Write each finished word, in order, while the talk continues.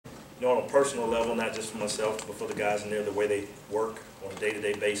you know, on a personal level, not just for myself, but for the guys in there, the way they work on a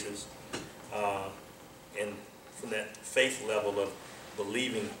day-to-day basis. And from that faith level of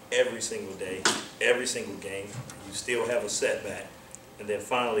believing every single day, every single game, you still have a setback. And then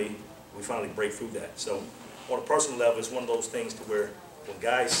finally, we finally break through that. So on a personal level, it's one of those things to where when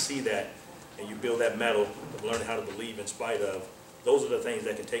guys see that and you build that mettle of learning how to believe in spite of, those are the things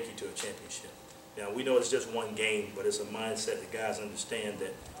that can take you to a championship. Now, we know it's just one game, but it's a mindset that guys understand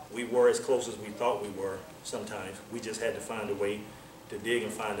that we were as close as we thought we were sometimes. We just had to find a way to dig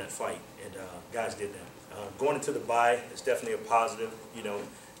and find that fight, and guys did that. Going into the bye is definitely a positive, you know,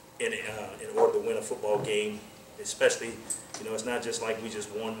 in order to win a football game, especially, you know, it's not just like we just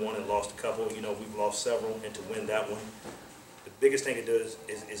won one and lost a couple. You know, we've lost several, and to win that one, the biggest thing it does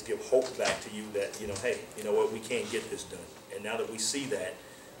is give hope back to you that, you know, hey, you know what, we can't get this done. And now that we see that,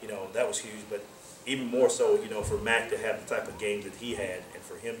 you know, that was huge. But even more so, you know, for Mac to have the type of game that he had, and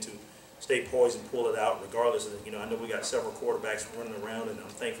for him to stay poised and pull it out regardless of, you know, I know we got several quarterbacks running around, and I'm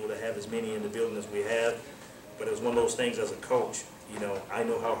thankful to have as many in the building as we have. But it was one of those things as a coach, you know, I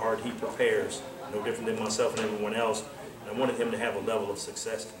know how hard he prepares, no different than myself and everyone else. And I wanted him to have a level of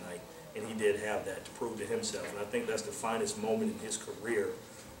success tonight, and he did have that to prove to himself. And I think that's the finest moment in his career,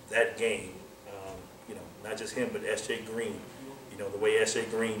 that game. You know, not just him, but S.J. Green. You know, the way S.J.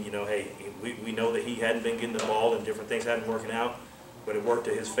 Green, you know, hey, we know that he hadn't been getting the ball and different things hadn't working out, but it worked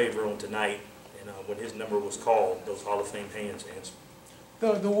to his favor on tonight. And when his number was called, those Hall of Fame hands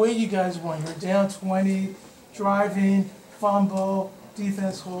answered. The way you guys won, you're down 20, driving, fumble,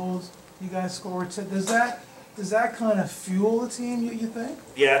 defense holds, you guys scored. Does that kind of fuel the team, you think?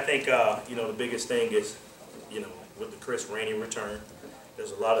 Yeah, I think, you know, the biggest thing is, you know, with the Chris Rainey return,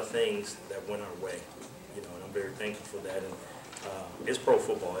 there's a lot of things that went our way, you know, and I'm very thankful for that. And it's pro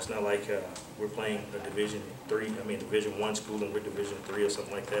football. It's not like we're playing a Division I school, and we're Division III or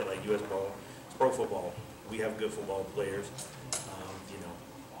something like that, like U.S. ball. It's pro football. We have good football players. You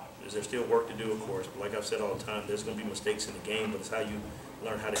know, there's still work to do, of course. But like I've said all the time, there's going to be mistakes in the game, but it's how you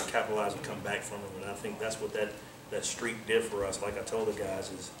learn how to capitalize and come back from them. And I think that's what that streak did for us. Like I told the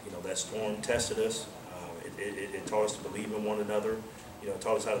guys, is, you know, that storm tested us. It taught us to believe in one another. You know, it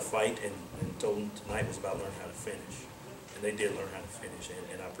taught us how to fight, and told them tonight was about learning how to finish. And they did learn how to finish,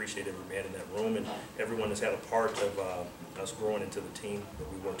 and I appreciate every man in that room and everyone that's had a part of us growing into the team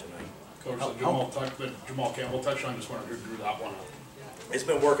that we were tonight. Coach, Jamal Campbell touched on, just wondering who drew that one up. It's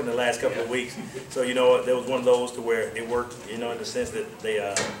been working the last couple of weeks, so you know there was one of those to where it worked, you know, in the sense that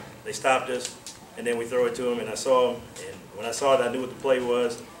they stopped us, and then we throw it to him, and I saw him, and when I saw it, I knew what the play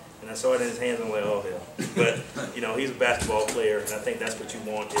was, and I saw it in his hands, and I'm like, oh hell. But you know, he's a basketball player, and I think that's what you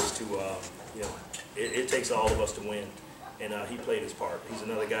want is to, you know, it takes all of us to win, and he played his part. He's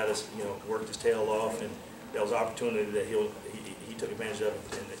another guy that's, you know, worked his tail off, and that was an opportunity that he took advantage of,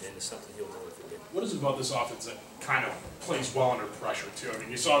 and it's something he'll never forget. What is it about this offense that kind of plays well under pressure too? I mean,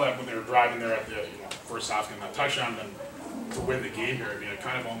 you saw that when they were driving there at the first half, getting that touchdown, and then to win the game here. I mean, it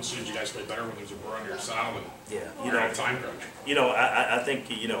kind of almost seems you guys play better when there's a burr under your saddle and you know, a time crunch. You know, I think,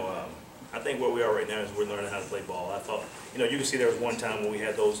 you know, I think where we are right now is we're learning how to play ball. I thought, you know, you can see there was one time when we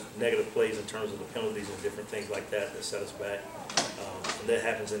had those negative plays in terms of the penalties and different things like that that set us back. And that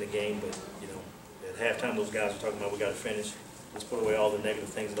happens in the game, but, you know, at halftime those guys were talking about we got to finish. Let's put away all the negative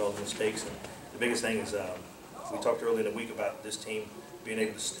things and all the mistakes. And the biggest thing is we talked earlier in the week about this team being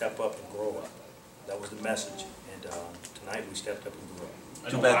able to step up and grow up. That was the message. And tonight we stepped up and grew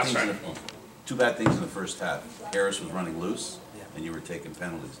up. Two bad things in the first half. Harris was running loose, yeah, and you were taking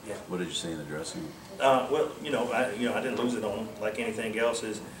penalties. Yeah. What did you say in the dressing room? Well, you know, I didn't lose it on him like anything else.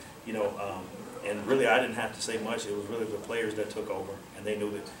 Is, you know, and really I didn't have to say much. It was really the players that took over, and they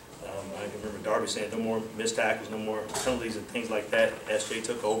knew that. I can remember Darby saying no more missed tackles, no more penalties and things like that. SJ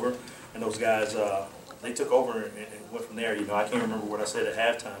took over, and those guys they took over and went from there. You know, I can't remember what I said at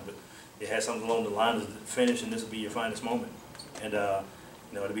halftime, but it had something along the lines of finish, and this will be your finest moment. And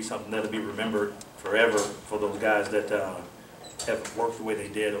you know, it'll be something that'll be remembered forever for those guys that have worked the way they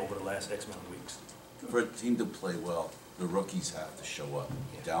did over the last X amount of weeks. For a team to play well, the rookies have to show up.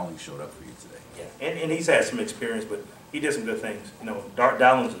 Dowling showed up for you today. Yeah, and he's had some experience, but he did some good things. You know,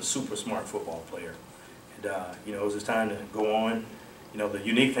 Dowling's a super smart football player. And, you know, it was his time to go on. You know, the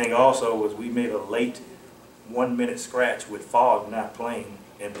unique thing also was we made a late 1 minute scratch with Fogg not playing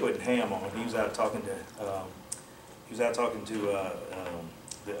and putting Ham on. He was out talking to,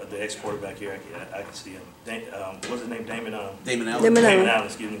 the ex-quarterback here. I can see him. What's his name? Damon Allen. Damon Allen. Damon Allen,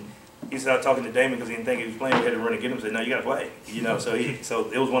 excuse me. He's out talking to Damon because he didn't think he was playing. We had to run and get him and say, no, you got to play. You know, so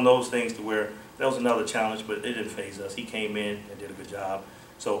it was one of those things to where that was another challenge, but it didn't faze us. He came in and did a good job.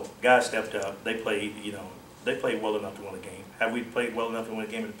 So guys stepped up. They played, you know, they played well enough to win the game. Have we played well enough to win a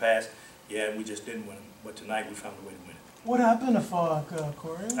game in the past? Yeah, and we just didn't win them. But tonight we found a way to win it. What happened to Falk,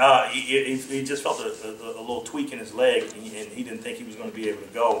 Corey? He just felt a little tweak in his leg, and he didn't think he was going to be able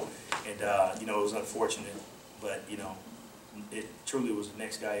to go. And, you know, it was unfortunate. But, you know, it truly was the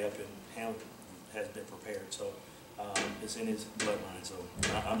next guy up, and Hamilton has been prepared. So it's in his bloodline. So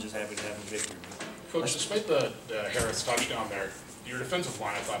I'm just happy to have a victory. Coach, despite the Harris touchdown there, your defensive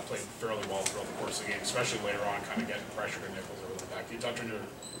line, I thought, played fairly well throughout the course of the game, especially later on, kind of getting pressure to Nichols over the back. Can you touch on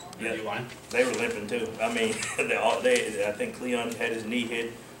your D-line? They were limping too. I mean, I think Cleon had his knee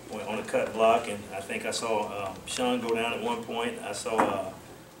hit on a cut block, and I think I saw Sean go down at one point. I saw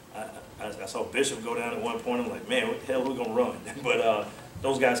Bishop go down at one point. I'm like, man, what the hell are we gonna run? But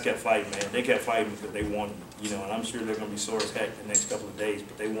those guys kept fighting, man. They kept fighting because they wanted it, you know. And I'm sure they're gonna be sore as heck the next couple of days,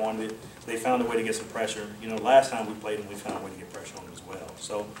 but they wanted it. They found a way to get some pressure. You know, last time we played them, we found a way to get pressure on them as well.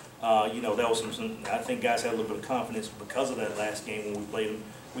 So, you know, that was some. I think guys had a little bit of confidence because of that last game when we played them.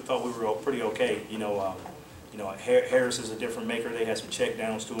 We thought we were pretty okay. You know, Harris is a different maker. They had some check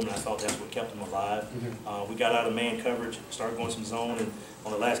downs to him, and I thought that's what kept them alive. We got out of man coverage, started going some zone, and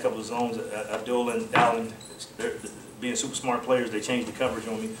on the last couple of zones, Abdul and Allen, being super smart players, they changed the coverage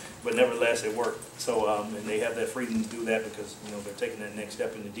on me, but nevertheless, it worked. So, and they have that freedom to do that because, you know, they're taking that next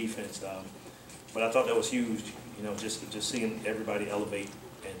step in the defense. But I thought that was huge, you know, just seeing everybody elevate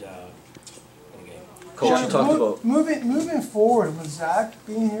and in the game. Coach, you talked about Moving forward with Zach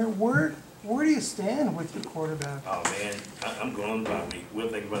being here, where do you stand with your quarterback? Oh man, I'm going by week. We'll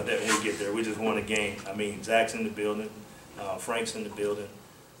think about that when we get there. We just won a game. I mean, Zach's in the building, Frank's in the building,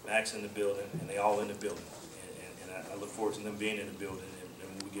 Mac's in the building, and they all in the building. And I look forward to them being in the building. And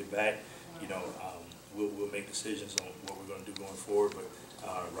when we get back, you know, we'll make decisions on what we're going to do going forward. But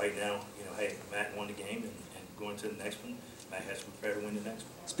right now, you know, hey, Mac won the game, and going to the next one, Mac has to prepare to win the next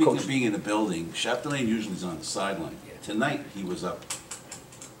one. Speaking of being in the building, Chapdelaine usually is on the sideline. Yeah. Tonight, he was up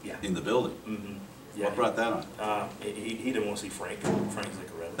in the building. Yeah, What brought that on? He didn't want to see Frank. Frank's like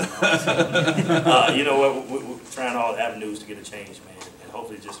a rebel. You know what? We're trying all avenues to get a change, man, and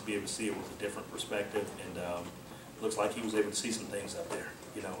hopefully just to be able to see it with a different perspective. And looks like he was able to see some things up there,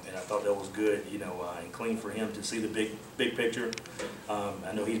 you know. And I thought that was good, you know, and clean for him to see the big picture.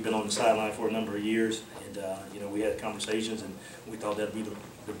 I know he's been on the sideline for a number of years, and you know, we had conversations, and we thought that'd be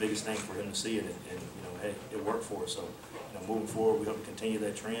the biggest thing for him to see it. And you know, hey, it worked for us. So, you know, moving forward, we hope to continue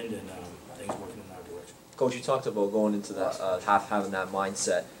that trend and things working in our direction. Coach, you talked about going into that half, having that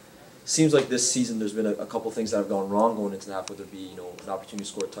mindset. Seems like this season there's been a couple things that have gone wrong going into the half, whether it be, you know, an opportunity to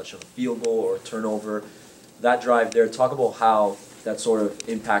score a touchdown, a field goal, or a turnover. That drive there, talk about how that sort of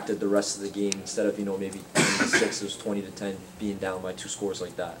impacted the rest of the game. Instead of, you know, maybe 20-6, it was 20-10, being down by 2 scores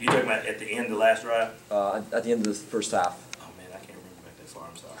like that. You talking about at the end of the last drive? At the end of the first half. Oh man, I can't remember back that far.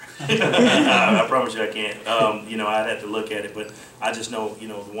 I'm sorry. I promise you I can't. You know, I'd have to look at it, but I just know, you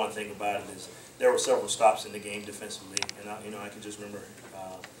know, the one thing about it is there were several stops in the game defensively, and I can just remember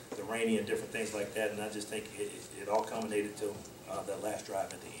the rainy and different things like that, and I just think it all culminated to that last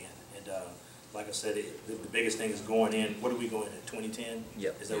drive at the end. And like I said, the biggest thing is going in. What are we going in, 2010?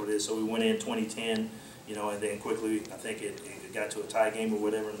 Yep. Is that what it is? So we went in 2010, you know, and then quickly, I think it got to a tie game or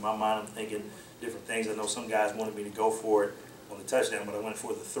whatever. In my mind, I'm thinking different things. I know some guys wanted me to go for it on the touchdown, but I went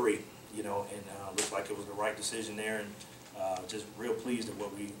for the 3, you know, and looked like it was the right decision there, and just real pleased at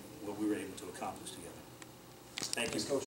what we were able to accomplish together. Thank you.